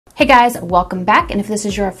Hey guys, welcome back, and if this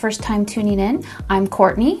is your first time tuning in, I'm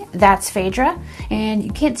Courtney, that's Phyrra, and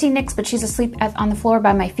you can't see Nyx, but she's asleep on the floor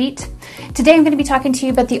by my feet. Today I'm going to be talking to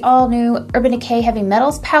you about the all-new Urban Decay Heavy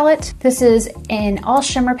Metals palette. This is an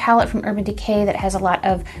all-shimmer palette from Urban Decay that has a lot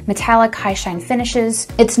of metallic, high-shine finishes.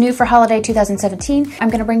 It's new for holiday 2017. I'm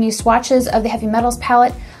going to bring you swatches of the Heavy Metals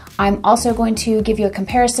palette. I'm also going to give you a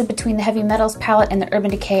comparison between the Heavy Metals palette and the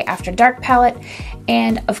Urban Decay Afterdark palette.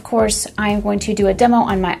 And of course, I'm going to do a demo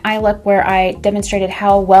on my eye look where I demonstrated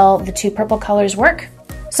how well the two purple colors work.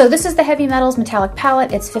 So this is the Heavy Metals metallic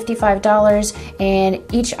palette. It's $55 and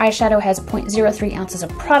each eyeshadow has 0.03 ounces of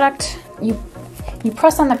product. You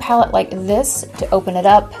press on the palette like this to open it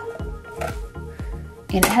up.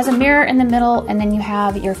 And it has a mirror in the middle, and then you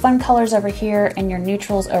have your fun colors over here and your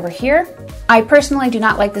neutrals over here. I personally do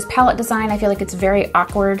not like this palette design. I feel like it's very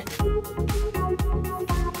awkward.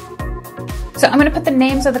 So I'm gonna put the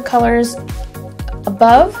names of the colors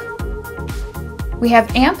above. We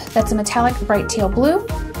have Amp, that's a metallic bright teal blue.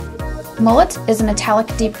 Mullet is a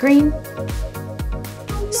metallic deep green.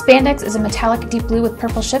 Spandex is a metallic deep blue with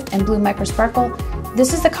purple shift and blue micro sparkle.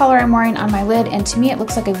 This is the color I'm wearing on my lid, and to me it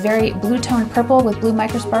looks like a very blue toned purple with blue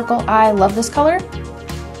micro sparkle. I love this color.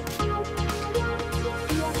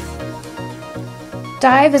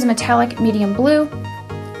 Dive is a metallic medium blue.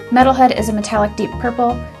 Metalhead is a metallic deep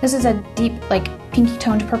purple. This is a deep, like pinky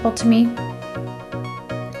toned purple to me.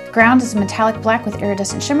 Ground is a metallic black with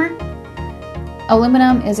iridescent shimmer.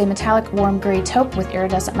 Aluminum is a metallic warm gray taupe with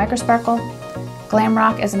iridescent micro sparkle. Glam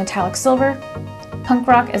Rock is a metallic silver. Punk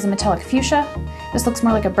Rock is a metallic fuchsia. This looks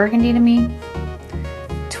more like a burgundy to me.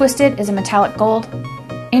 Twisted is a metallic gold.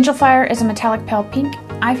 Angel Fire is a metallic pale pink.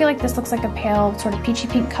 I feel like this looks like a pale sort of peachy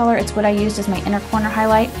pink color. It's what I used as my inner corner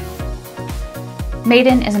highlight.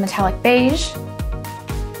 Maiden is a metallic beige.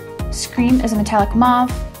 Scream is a metallic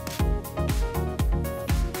mauve.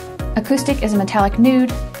 Acoustic is a metallic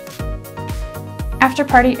nude. After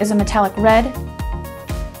Party is a metallic red.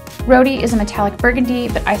 Roadie is a metallic burgundy,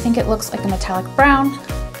 but I think it looks like a metallic brown.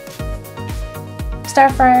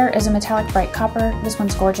 Starfire is a metallic bright copper. This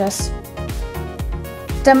one's gorgeous.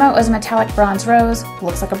 Demo is a metallic bronze rose.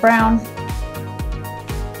 Looks like a brown.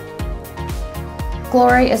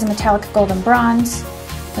 Glory is a metallic golden bronze.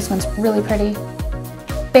 This one's really pretty.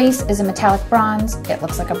 Base is a metallic bronze. It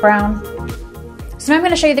looks like a brown. So now I'm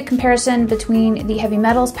going to show you the comparison between the Heavy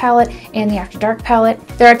Metals palette and the Afterdark palette.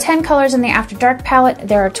 There are 10 colors in the Afterdark palette.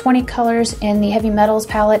 There are 20 colors in the Heavy Metals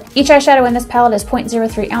palette. Each eyeshadow in this palette is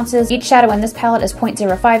 0.03 ounces. Each shadow in this palette is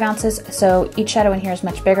 0.05 ounces, so each shadow in here is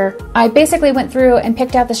much bigger. I basically went through and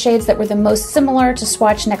picked out the shades that were the most similar to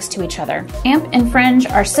swatch next to each other. Amp and Fringe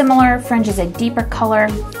are similar. Fringe is a deeper color.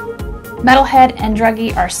 Metalhead and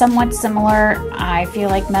Druggy are somewhat similar. I feel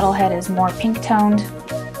like Metalhead is more pink toned.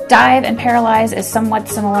 Dive and Paralyze is somewhat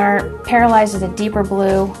similar. Paralyze is a deeper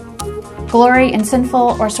blue. Glory and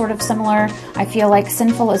Sinful are sort of similar. I feel like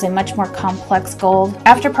Sinful is a much more complex gold.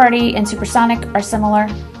 After Party and Supersonic are similar.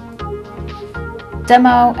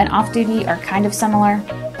 Demo and Off Duty are kind of similar.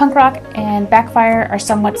 Punk Rock and Backfire are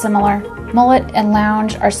somewhat similar. Mullet and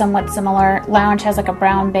Lounge are somewhat similar. Lounge has like a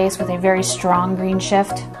brown base with a very strong green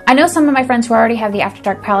shift. I know some of my friends who already have the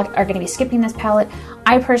Afterdark palette are going to be skipping this palette.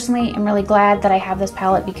 I personally am really glad that I have this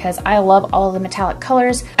palette because I love all of the metallic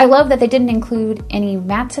colors. I love that they didn't include any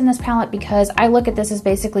mattes in this palette because I look at this as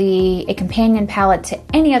basically a companion palette to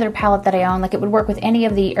any other palette that I own. Like it would work with any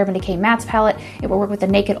of the Urban Decay mattes palette. It would work with the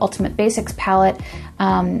Naked Ultimate Basics palette.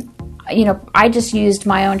 You know, I just used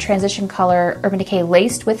my own transition color Urban Decay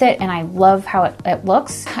Laced with it, and I love how it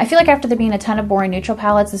looks. I feel like after there being a ton of boring neutral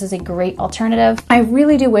palettes, this is a great alternative. I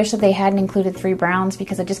really do wish that they hadn't included 3 browns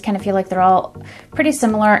because I just kind of feel like they're all pretty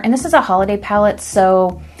similar. And this is a holiday palette,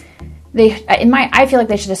 so I feel like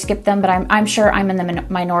they should have skipped them, but I'm sure I'm in the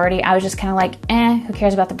minority. I was just kind of like, who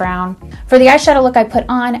cares about the brown? For the eyeshadow look I put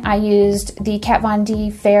on, I used the Kat Von D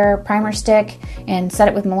Fair Primer Stick and set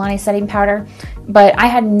it with Milani setting powder, but I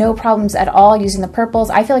had no problems at all using the purples.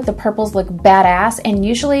 I feel like the purples look badass, and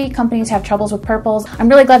usually companies have troubles with purples. I'm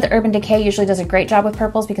really glad that Urban Decay usually does a great job with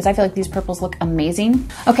purples because I feel like these purples look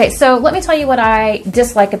amazing. Okay, so let me tell you what I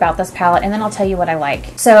dislike about this palette, and then I'll tell you what I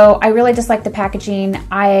like. So I really dislike the packaging.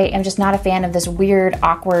 I am just not a fan of this weird,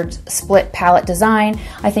 awkward split palette design.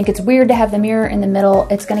 I think it's weird to have the mirror in the middle.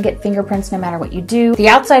 It's gonna get fingerprints no matter what you do. The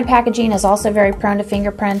outside packaging is also very prone to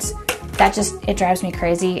fingerprints. it drives me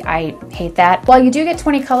crazy. I hate that. While you do get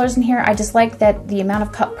 20 colors in here, I just like that the amount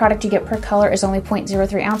of product you get per color is only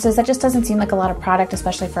 0.03 ounces. That just doesn't seem like a lot of product,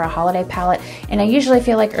 especially for a holiday palette. And I usually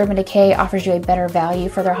feel like Urban Decay offers you a better value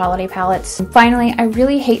for their holiday palettes. And finally, I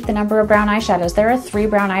really hate the number of brown eyeshadows. There are 3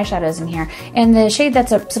 brown eyeshadows in here, and the shade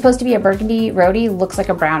that's supposed to be a burgundy rhodey looks like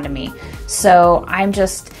a brown to me. So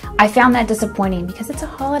I found that disappointing because it's a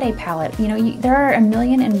holiday palette. You know, there are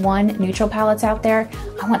 1,000,001 neutral palettes out there.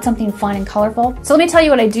 I want something fun and colorful. So let me tell you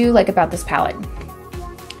what I do like about this palette.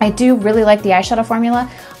 I do really like the eyeshadow formula.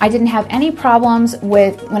 I didn't have any problems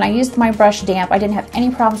with, when I used my brush damp, I didn't have any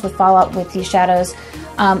problems with fallout with these shadows.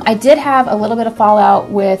 I did have a little bit of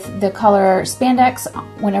fallout with the color Spandex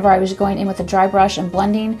whenever I was going in with a dry brush and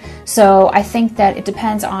blending. So I think that it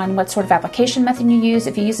depends on what sort of application method you use.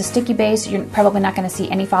 If you use a sticky base, you're probably not going to see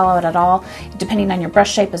any fallout at all, depending on your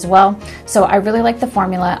brush shape as well. So I really like the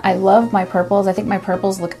formula. I love my purples. I think my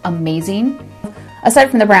purples look amazing.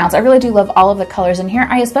 Aside from the browns, I really do love all of the colors in here.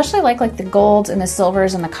 I especially like the golds and the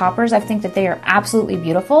silvers and the coppers. I think that they are absolutely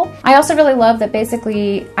beautiful. I also really love that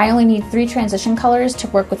basically I only need 3 transition colors to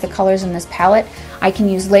work with the colors in this palette. I can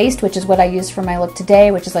use Laced, which is what I use for my look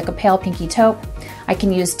today, which is like a pale pinky taupe. I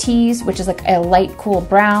can use Tease, which is like a light cool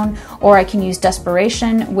brown, or I can use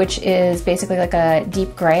Desperation, which is basically like a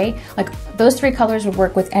deep gray. Like those 3 colors would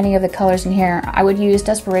work with any of the colors in here. I would use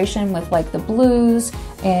Desperation with like the blues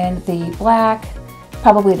and the black,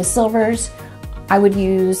 probably the silvers. I would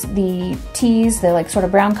use the Tease, the like sort of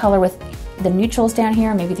brown color with the neutrals down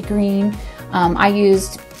here, maybe the green. I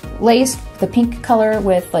used Lace, the pink color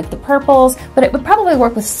with like the purples, but it would probably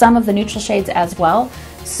work with some of the neutral shades as well.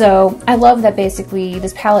 So I love that basically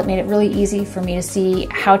this palette made it really easy for me to see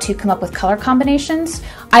how to come up with color combinations.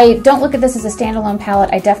 I don't look at this as a standalone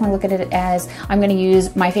palette. I definitely look at it as I'm going to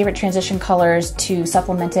use my favorite transition colors to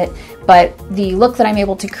supplement it, but the look that I'm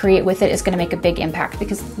able to create with it is going to make a big impact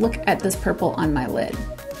because look at this purple on my lid.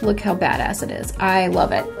 Look how badass it is. I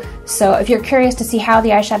love it. So if you're curious to see how the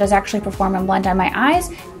eyeshadows actually perform and blend on my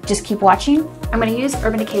eyes, just keep watching. I'm going to use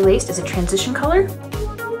Urban Decay Laced as a transition color.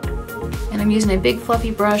 And I'm using a big fluffy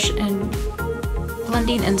brush and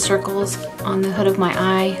blending in circles on the hood of my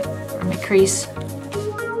eye or my crease.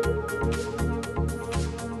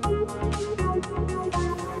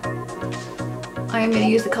 I am going to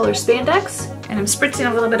use the color Spandex, and I'm spritzing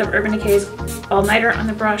a little bit of Urban Decay's All Nighter on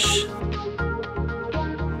the brush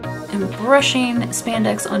and brushing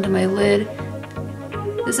Spandex onto my lid.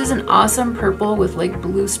 This is an awesome purple with like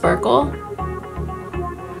blue sparkle.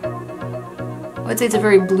 I'd say it's a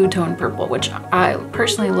very blue tone purple, which I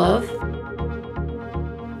personally love.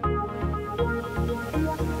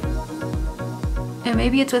 And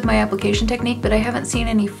maybe it's with my application technique, but I haven't seen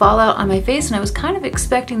any fallout on my face, and I was kind of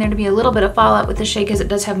expecting there to be a little bit of fallout with this shade because it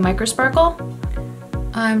does have micro sparkle.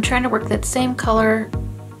 I'm trying to work that same color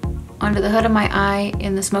onto the hood of my eye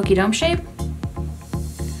in the smoky dome shape.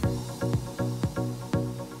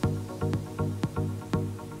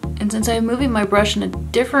 And since I'm moving my brush in a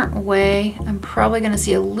different way, I'm probably going to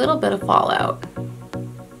see a little bit of fallout.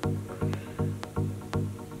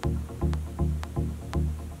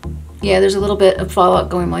 Yeah, there's a little bit of fallout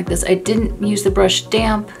going like this. I didn't use the brush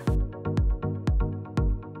damp.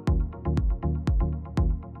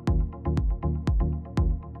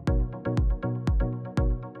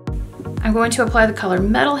 I'm going to apply the color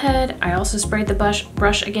Metalhead. I also sprayed the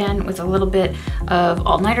brush again with a little bit of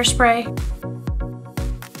All Nighter spray.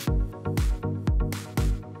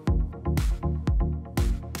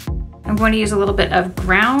 I'm going to use a little bit of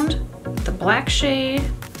Ground, the black shade,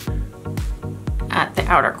 at the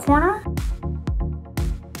outer corner.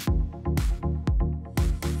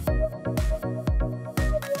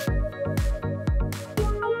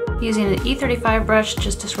 Using an E35 brush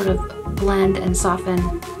just to sort of blend and soften.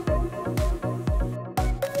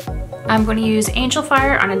 I'm going to use Angel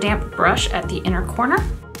Fire on a damp brush at the inner corner.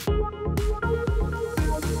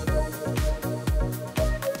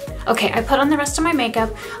 Okay, I put on the rest of my makeup.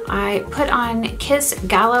 I put on Kiss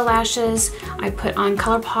Gala lashes. I put on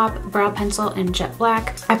ColourPop brow pencil in jet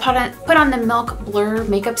black. I put on the Milk Blur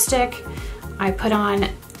makeup stick. I put on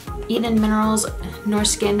Idun Minerals Nor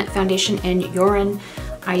Skin foundation in Jorunn.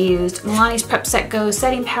 I used Milani's Prep Set Go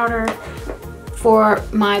setting powder. For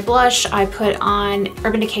my blush, I put on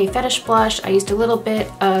Urban Decay Fetish Blush. I used a little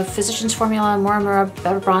bit of Physicians Formula Muru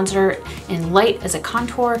Better Bronzer in Light as a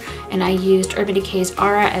contour, and I used Urban Decay's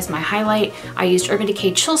Aura as my highlight. I used Urban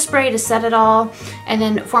Decay Chill Spray to set it all, and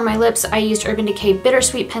then for my lips, I used Urban Decay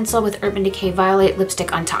Bittersweet Pencil with Urban Decay Violet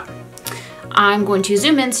lipstick on top. I'm going to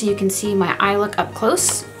zoom in so you can see my eye look up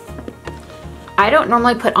close. I don't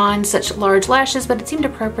normally put on such large lashes, but it seemed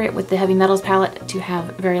appropriate with the Heavy Metals palette to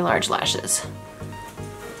have very large lashes.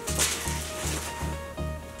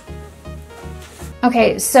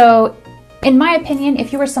 Okay, so in my opinion,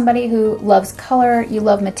 if you are somebody who loves color, you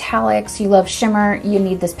love metallics, you love shimmer, you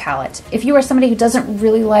need this palette. If you are somebody who doesn't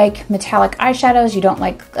really like metallic eyeshadows, you don't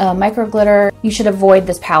like micro glitter, you should avoid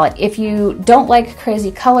this palette. If you don't like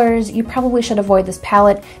crazy colors, you probably should avoid this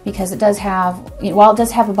palette because it does have, while it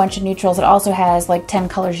does have a bunch of neutrals, it also has like 10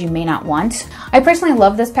 colors you may not want. I personally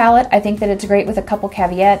love this palette. I think that it's great with a couple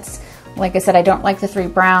caveats. Like I said, I don't like the 3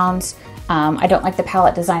 browns. I don't like the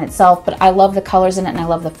palette design itself, but I love the colors in it and I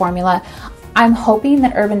love the formula. I'm hoping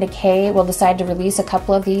that Urban Decay will decide to release a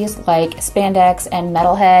couple of these like Spandex and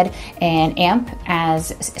Metalhead and Amp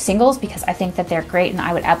as singles because I think that they're great and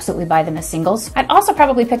I would absolutely buy them as singles. I'd also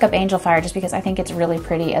probably pick up Angel Fire just because I think it's really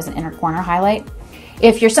pretty as an inner corner highlight.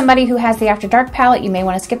 If you're somebody who has the Afterdark palette, you may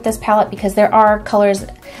want to skip this palette because there are colors,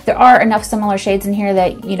 there are enough similar shades in here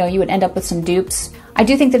that you would end up with some dupes. I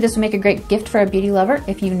do think that this would make a great gift for a beauty lover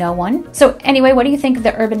if you know one. So anyway, what do you think of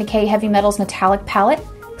the Urban Decay Heavy Metals Metallic palette?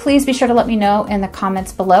 Please be sure to let me know in the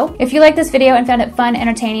comments below. If you liked this video and found it fun,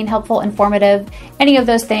 entertaining, helpful, informative, any of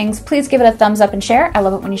those things, please give it a thumbs up and share. I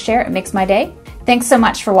love it when you share. It makes my day. Thanks so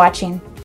much for watching.